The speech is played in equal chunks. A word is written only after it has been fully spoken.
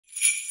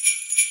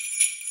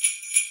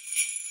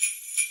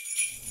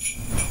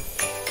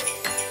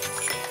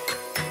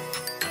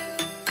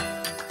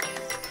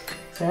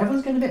So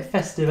everyone's getting a bit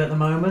festive at the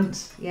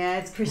moment. Yeah,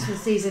 it's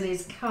Christmas season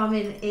is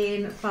coming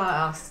in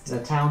fast. The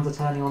towns are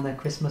turning on their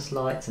Christmas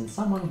lights, and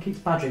someone keeps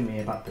badgering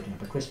me about putting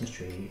up a Christmas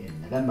tree in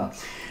November.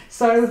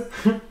 So,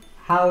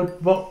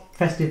 what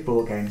festive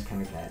board games can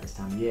we play at this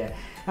time of year?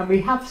 And we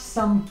have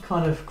some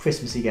kind of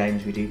Christmassy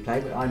games we do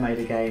play. But I made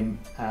a game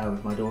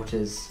with my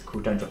daughters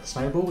called Don't Drop the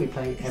Snowball. We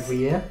play every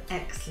year.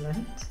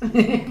 Excellent.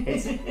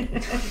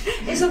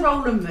 It's a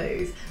roll and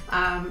move,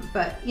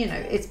 but you know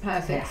it's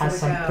perfect. It has for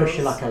some girls. push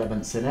your luck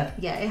elements in it.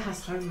 Yeah, it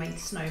has homemade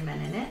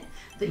snowmen in it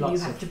that you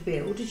have to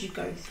build as you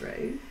go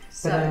through.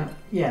 So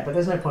But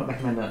there's no point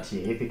recommending that to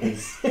you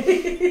because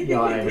you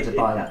aren't able to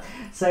buy that.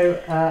 So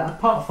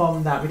apart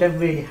from that, we don't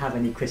really have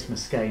any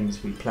Christmas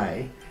games we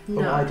play. But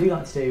what I do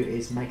like to do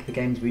is make the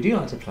games we do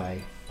like to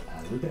play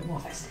a little bit more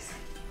festive.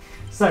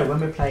 So when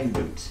we're playing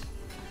Boot,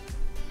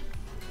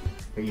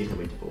 we use the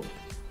winter board.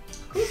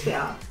 Of course we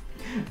are.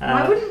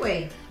 Why wouldn't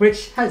we?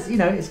 Which has,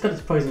 it's got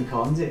its pros and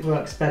cons. It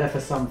works better for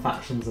some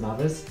factions than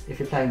others. If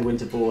you're playing the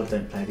winter board,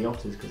 don't play the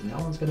otters because no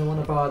one's going to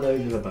want to buy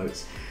those river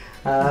boats.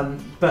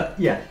 But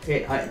yeah,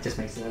 it just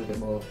makes it a little bit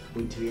more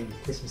wintry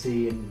and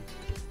Christmassy and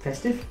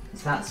festive,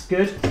 so that's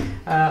good.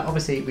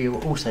 Obviously we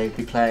will also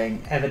be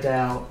playing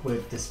Everdale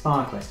with the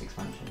Spire Quest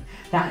expansion.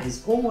 That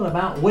is all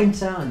about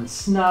winter and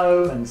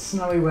snow and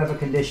snowy weather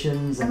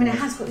conditions. I mean, it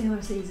has got the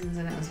other seasons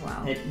in it as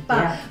well.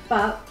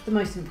 But the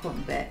most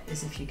important bit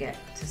is if you get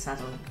to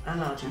saddle a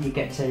large animal. You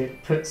get to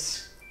put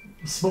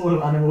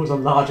smaller animals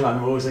on larger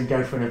animals and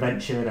go for an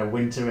adventure in a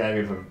winter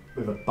area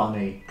with a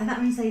bunny. And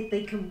that means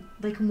they can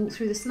walk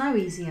through the snow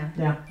easier.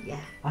 Yeah. Yeah.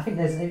 I think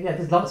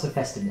there's lots of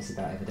festiveness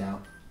about Everdale.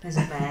 There's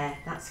a bear.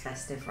 That's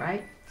festive,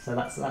 right? So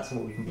that's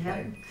what we can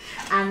play.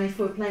 And if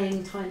we're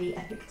playing Tiny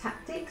Epic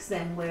Tactics,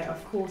 then we're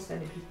of course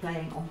going to be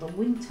playing on the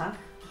Winter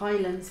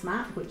Highlands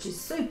map, which is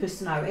super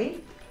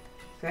snowy,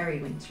 very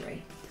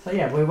wintry. So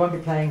yeah, we won't be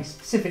playing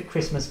specific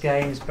Christmas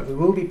games, but we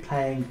will be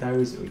playing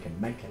those that we can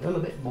make a little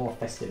bit more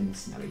festive and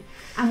snowy.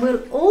 And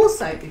we'll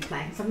also be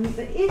playing something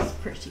that is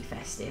pretty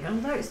festive,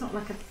 and although it's not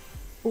like a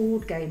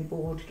board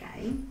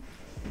game,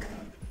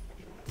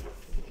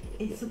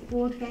 it's a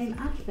board game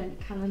advent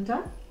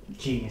calendar.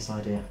 Genius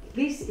idea.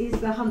 This is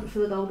the Hunt for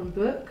the Golden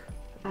Book,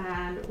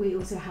 and we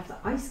also have the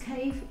Ice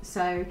Cave.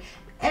 So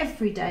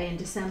every day in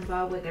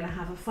December we're going to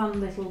have a fun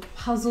little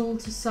puzzle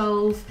to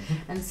solve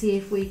and see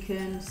if we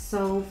can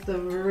solve the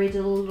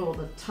riddle or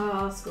the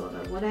task or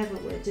the whatever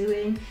we're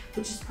doing,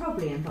 which is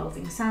probably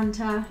involving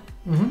Santa.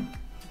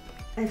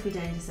 Every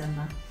day in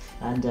December.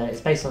 And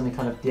it's based on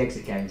the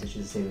exit games, which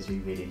is a series we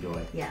really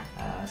enjoy. Yeah.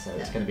 So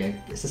it's going to be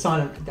it's a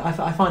sign of.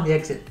 I find the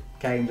exit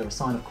games are a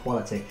sign of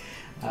quality.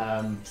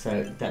 So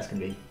it's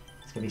going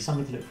to be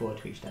something to look forward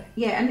to each day.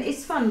 Yeah, and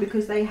it's fun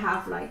because they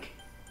have like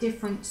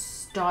different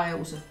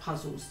styles of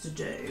puzzles to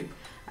do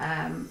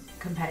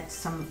compared to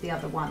some of the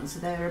other ones. So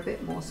they're a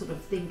bit more sort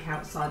of think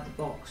outside the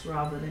box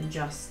rather than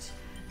just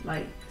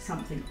like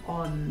something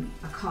on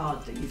a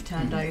card that you've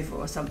turned over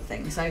or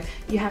something. So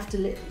you have to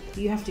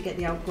get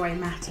the old grey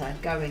matter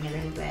going a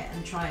little bit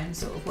and try and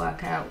sort of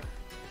work out,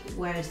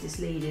 where is this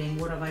leading?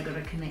 What have I got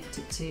to connect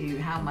it to?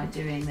 How am I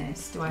doing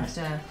this? Do I have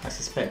to... I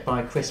suspect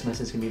by Christmas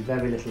there's going to be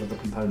very little of the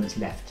components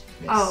left.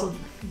 Oh,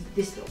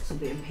 this box will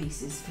be in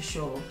pieces for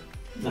sure.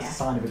 That's a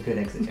sign of a good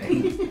exit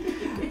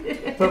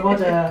game. But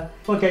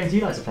what games do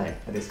you like to play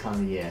at this time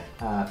of year?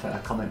 Put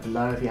a comment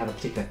below if you have a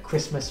particular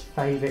Christmas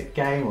favourite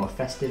game or a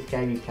festive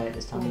game you play at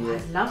this time of year.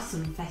 I'd love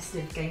some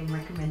festive game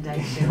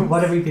recommendations.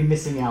 What have we been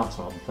missing out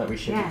on that we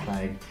should be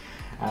playing?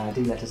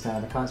 Do let us know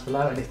in the comments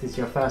below, and if this is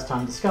your first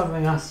time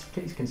discovering us,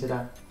 please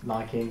consider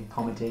liking,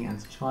 commenting and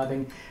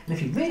subscribing. And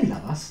if you really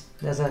love us,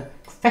 there's a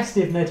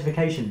festive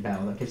notification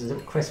bell that gives us a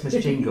little Christmas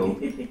jingle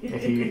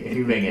if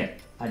you ring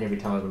it, and you'll be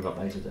told we've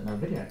uploaded another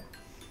video.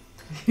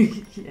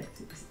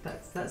 Yes,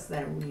 that's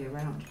there all year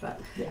round, but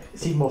yeah,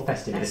 it's even more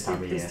festive this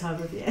time of year. This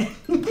time of year.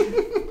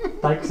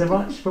 Thanks so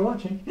much for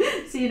watching.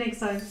 See you next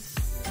time.